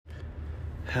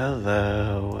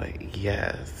Hello,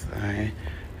 yes, I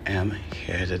am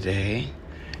here today,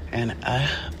 and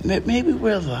maybe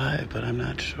we're live, but I'm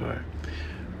not sure.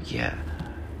 Yeah,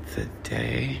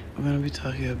 today we're going to be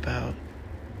talking about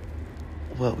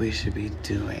what we should be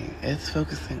doing. It's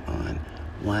focusing on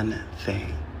one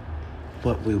thing,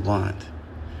 what we want.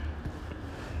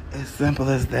 As simple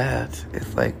as that.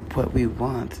 It's like what we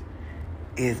want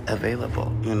is available.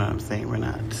 You know what I'm saying? We're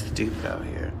not stupid out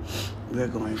here. We're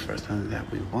going for something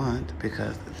that we want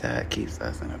because that keeps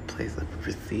us in a place of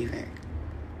receiving.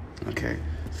 Okay?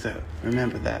 So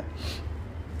remember that.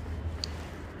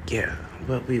 Yeah,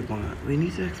 what we want. We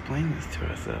need to explain this to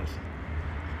ourselves.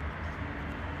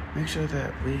 Make sure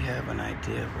that we have an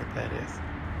idea of what that is.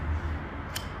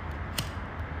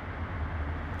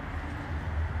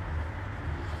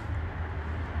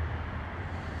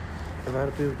 A lot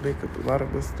of people make a lot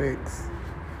of mistakes,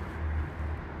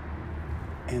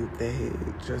 and they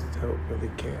just don't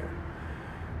really care.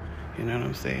 You know what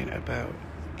I'm saying? About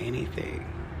anything.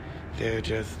 They're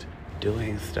just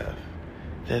doing stuff.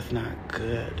 That's not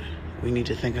good. We need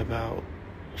to think about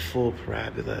full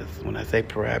parabolas. When I say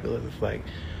parabolas, it's like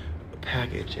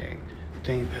packaging.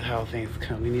 How things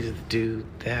come. We need to do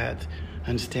that,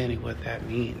 understanding what that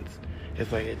means. It's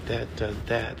like that does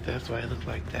that. That's why it looks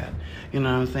like that. You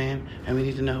know what I'm saying? And we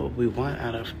need to know what we want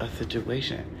out of a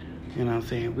situation. You know what I'm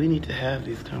saying? We need to have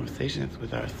these conversations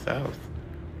with ourselves.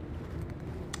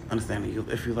 Understanding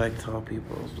if you like tall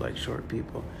people, like short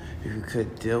people, if you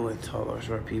could deal with tall or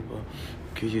short people,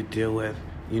 could you deal with,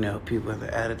 people with an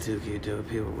attitude? Could you deal with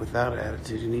people without an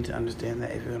attitude? You need to understand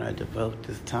that if you're going to devote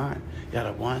this time, you got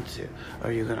to want to,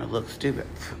 or you're going to look stupid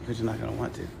because you're not going to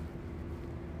want to.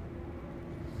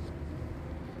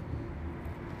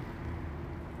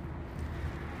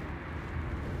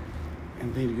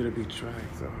 And then you're going to be trying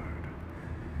so hard.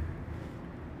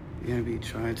 You're going to be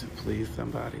trying to please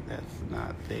somebody that's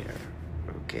not there,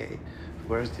 okay?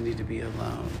 First, you need to be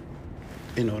alone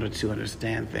in order to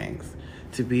understand things.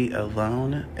 To be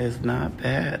alone is not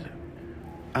bad.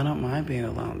 I don't mind being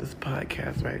alone. This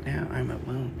podcast right now, I'm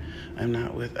alone. I'm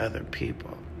not with other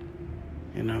people.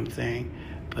 You know what I'm saying?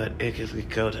 But it could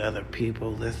go to other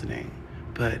people listening.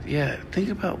 But yeah, think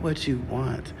about what you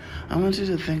want. I want you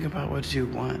to think about what you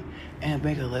want and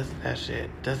make a list of that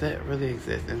shit. Does that really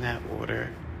exist in that order?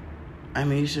 I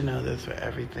mean, you should know this for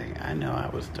everything. I know I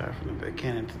would start from the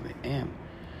beginning to the end.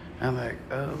 I'm like,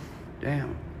 oh,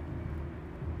 damn.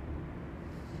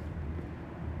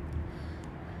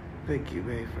 Thank you,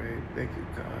 Mayfrey. Thank you,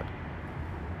 God.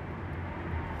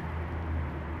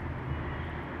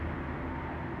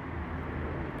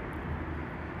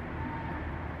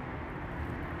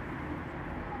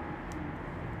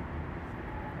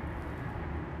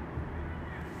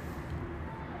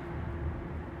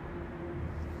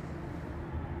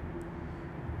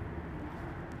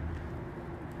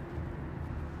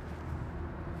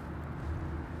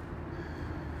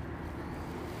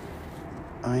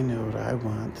 I know what I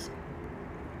want.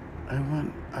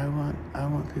 I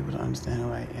want people to understand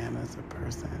who I am as a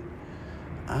person.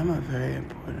 I'm a very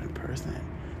important person.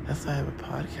 That's why I have a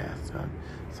podcast, dog.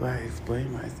 So I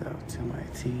explain myself to my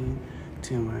team,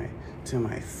 to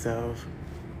myself,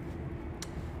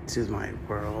 to my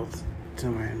world, to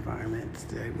my environment,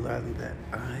 to realizing that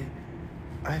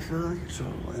I feel in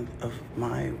control of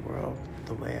my world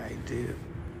the way I do.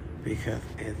 Because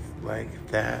it's like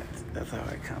that. That's how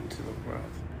I come to the world.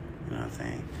 You know what I'm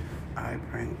saying? I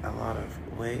bring a lot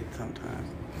of weight sometimes.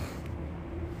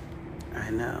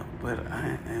 I know, but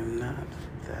I am not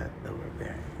that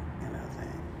overbearing. You know what I'm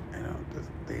saying? I don't just,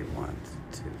 they want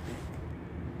to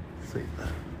make sweet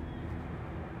love.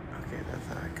 Okay, that's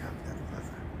how I got them.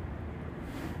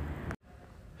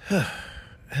 Listen.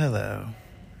 Hello.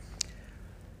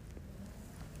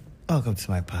 Welcome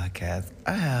to my podcast.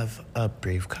 I have a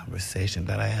brief conversation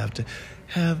that I have to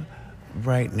have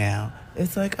right now.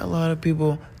 It's like a lot of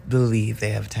people believe they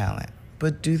have talent,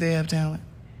 but do they have talent?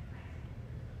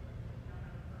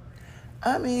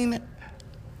 I mean,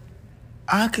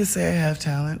 I could say I have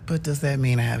talent, but does that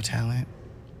mean I have talent?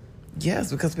 Yes,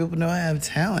 because people know I have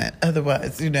talent.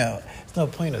 Otherwise, there's no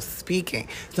point of speaking.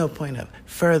 There's no point of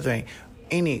furthering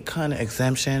any kind of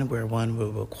exemption where one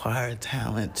will require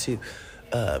talent to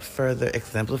further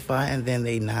exemplify, and then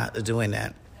they not doing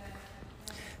that.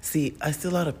 See, I see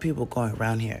a lot of people going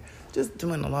around here just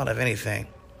doing a lot of anything.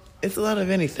 It's a lot of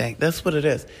anything. That's what it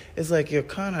is. It's like you're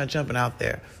kind of jumping out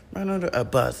there, right under a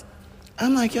bus.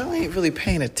 I'm like, y'all ain't really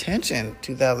paying attention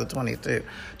 2022,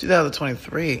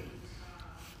 2023.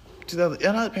 Y'all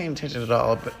not paying attention at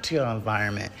all but to your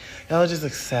environment. Y'all are just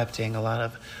accepting a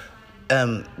lot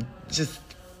of just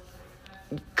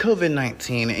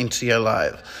COVID-19 into your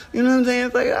life. You know what I'm saying?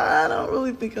 It's like, I don't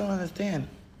really think you'll understand.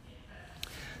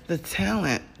 The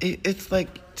talent, it's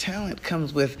like talent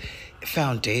comes with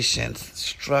foundations,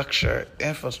 structure,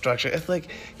 infrastructure. It's like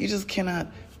you just cannot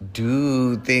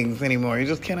do things anymore. You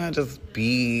just cannot just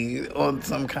be on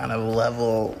some kind of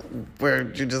level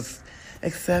where you're just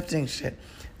accepting shit.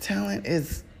 Talent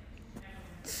is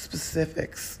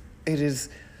specifics. It is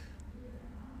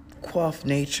quaff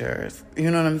natures.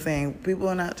 You know what I'm saying? People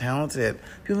are not talented.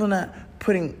 People are not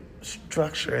putting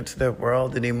structure into their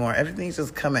world anymore. Everything's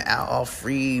just coming out all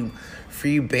free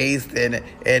based and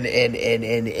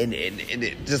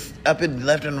just up and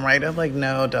left and right. I'm like,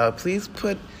 no, dog, please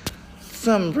put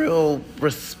some real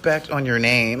respect on your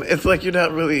name. It's like you're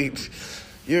not really,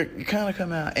 you're kind of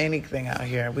coming out anything out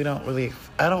here.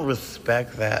 I don't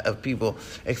respect that of people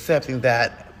accepting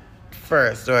that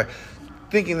first or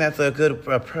thinking that's a good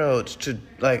approach to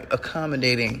like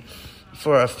accommodating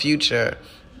for a future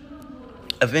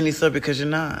of any sort, because you're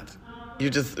not.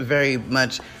 You're just very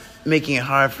much making it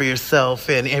hard for yourself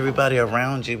and everybody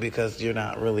around you because you're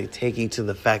not really taking to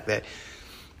the fact that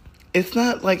it's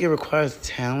not like it requires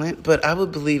talent, but I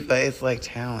would believe that it's like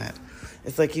talent.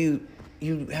 It's like you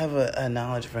have a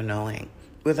knowledge for knowing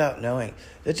without knowing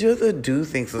that you have to do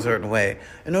things a certain way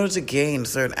in order to gain a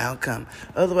certain outcome.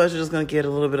 Otherwise, you're just going to get a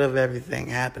little bit of everything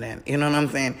happening. You know what I'm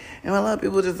saying? And a lot of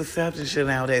people just accept and shit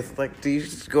nowadays. It's like, do you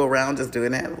just go around just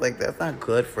doing that? Like, that's not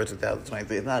good for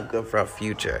 2023. It's not good for our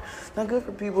future. It's not good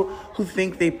for people who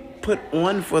think they put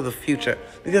on for the future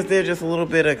because they're just a little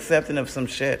bit accepting of some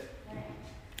shit.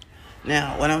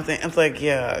 Now, when I'm saying, it's like,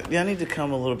 yeah, y'all need to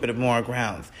come a little bit more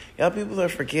grounds. Y'all people are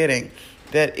forgetting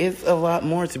that it's a lot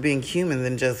more to being human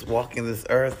than just walking this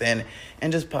earth and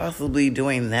just possibly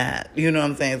doing that. You know what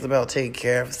I'm saying? It's about taking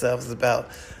care of self. It's about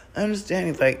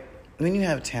understanding, like, when you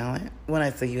have talent, when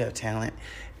I say you have talent,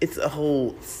 it's a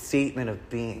whole statement of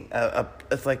being.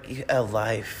 It's like a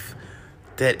life,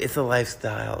 that it's a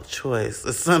lifestyle choice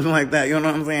or something like that. You know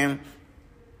what I'm saying?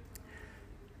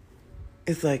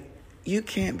 It's like, you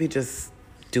can't be just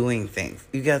doing things.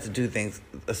 You got to do things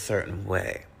a certain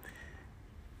way.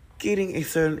 Getting a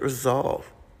certain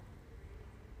resolve.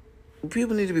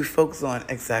 People need to be focused on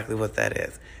exactly what that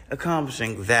is.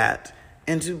 Accomplishing that.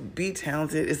 And to be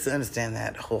talented is to understand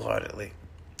that wholeheartedly.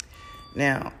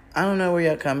 Now, I don't know where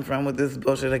y'all coming from with this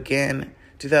bullshit again,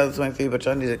 2023, but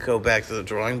y'all need to go back to the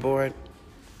drawing board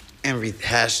and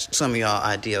rehash some of y'all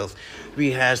ideals,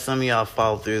 rehash some of y'all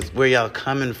follow-throughs, where y'all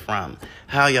coming from,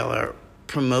 how y'all are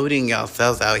promoting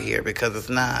yourselves out here, because it's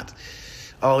not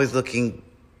always looking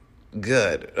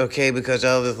good, okay? Because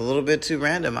y'all is a little bit too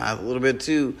randomized, a little bit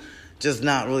too just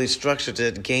not really structured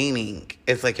to gaining.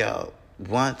 It's like y'all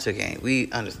want to gain.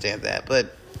 We understand that,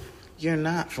 but you're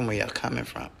not from where y'all coming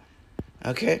from,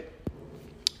 okay?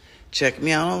 Check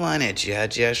me out online at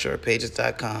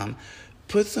jihadjihadshortpages.com.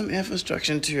 Put some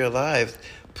infrastructure into your lives.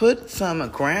 Put some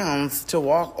grounds to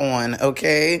walk on,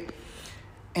 okay?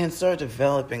 And start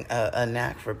developing a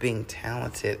knack for being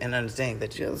talented and understanding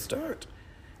that you have to start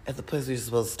at the place you're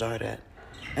supposed to start at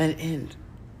and end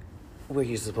where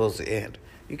you're supposed to end.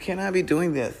 You cannot be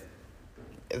doing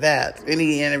that,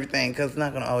 any and everything, because it's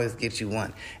not going to always get you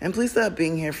one. And please stop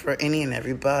being here for any and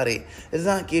everybody. It does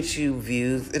not get you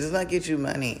views. It does not get you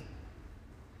money.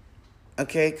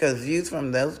 Okay? Because views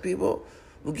from those people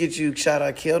will get you shot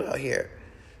or killed out here.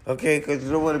 Okay? Because you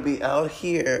don't want to be out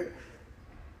here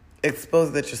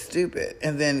exposed that you're stupid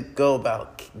and then go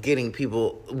about getting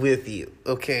people with you.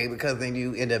 Okay? Because then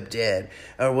you end up dead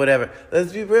or whatever.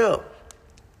 Let's be real.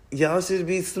 Y'all should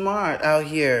be smart out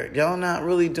here. Y'all not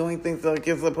really doing things like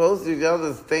you're supposed to. Y'all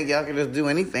just think y'all can just do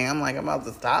anything. I'm like, I'm about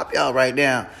to stop y'all right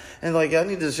now. And like, y'all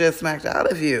need to shit smacked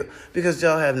out of you because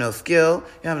y'all have no skill.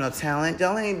 Y'all have no talent.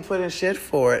 Y'all ain't putting shit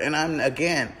for it. And I'm,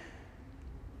 again,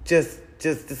 just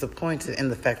disappointed in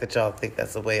the fact that y'all think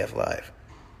that's a way of life.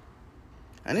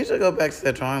 I need you to go back to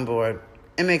the drawing board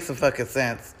and make some fucking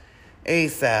sense.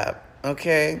 ASAP,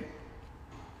 okay?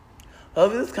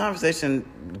 Hopefully this conversation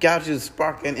got you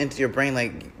sparking into your brain,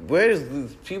 like, where is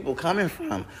these people coming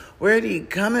from? Where are they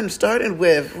coming, starting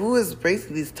with? Who is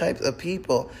raising these types of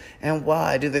people? And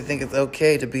why do they think it's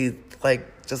okay to be,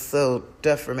 like, just so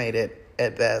deformated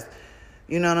at best?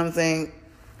 You know what I'm saying?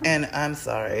 And I'm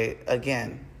sorry,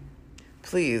 again,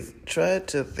 please try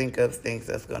to think of things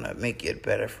that's going to make it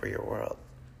better for your world.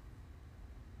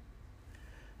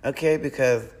 Okay,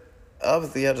 because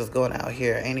obviously y'all just going out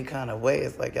here any kind of way.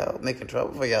 It's like y'all making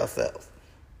trouble for yourselves.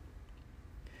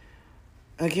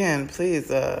 Again,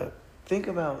 please think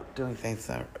about doing things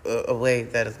a way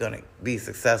that is going to be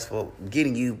successful,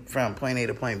 getting you from point A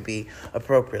to point B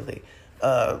appropriately.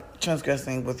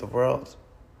 Transgressing with the world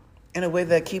in a way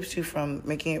that keeps you from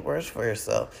making it worse for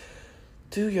yourself.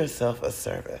 Do yourself a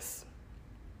service.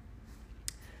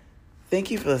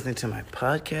 Thank you for listening to my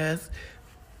podcast.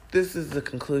 This is the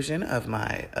conclusion of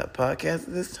my podcast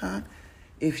this time.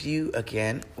 If you,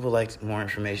 again, would like more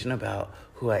information about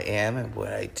who I am and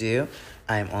what I do,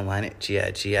 I am online at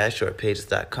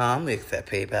gigishortpages.com. We accept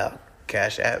PayPal,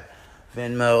 Cash App,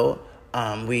 Venmo.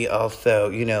 We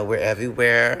also, we're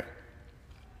everywhere.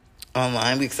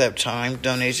 Online, we accept Chime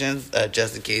donations,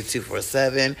 just in case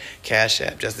 247, Cash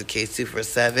App, just in case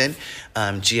 247,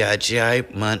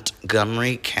 GIGI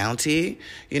Montgomery County,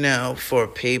 for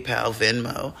PayPal,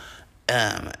 Venmo,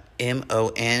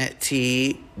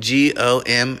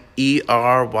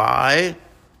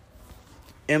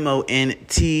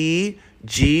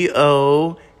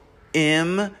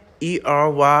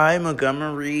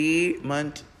 Montgomery,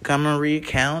 Montgomery County,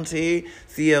 County.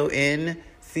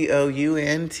 Thank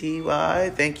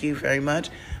you very much.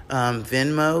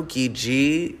 Venmo,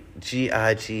 Gigi,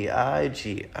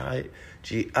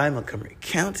 Montgomery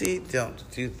County.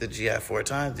 Don't do the GI 4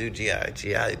 times. Do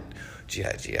GI.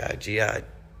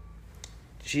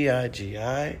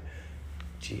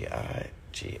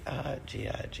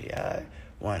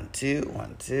 1,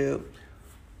 2.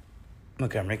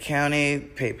 Montgomery County,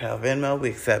 PayPal, Venmo. We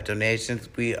accept donations.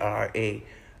 We are a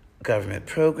government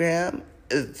program.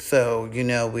 So,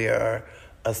 we are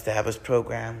established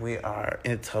program. We are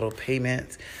in total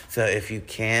payments. So if you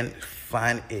can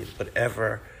find it,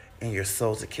 whatever in your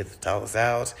soul to get the dollars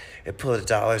out and pull the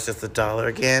dollars, just a dollar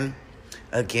again.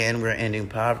 Again, we're ending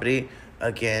poverty.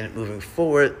 Again, moving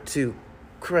forward to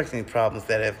correcting problems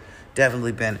that have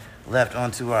definitely been left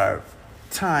onto our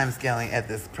time scaling at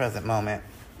this present moment.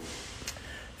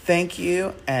 Thank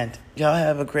you, and y'all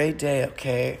have a great day,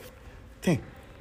 okay?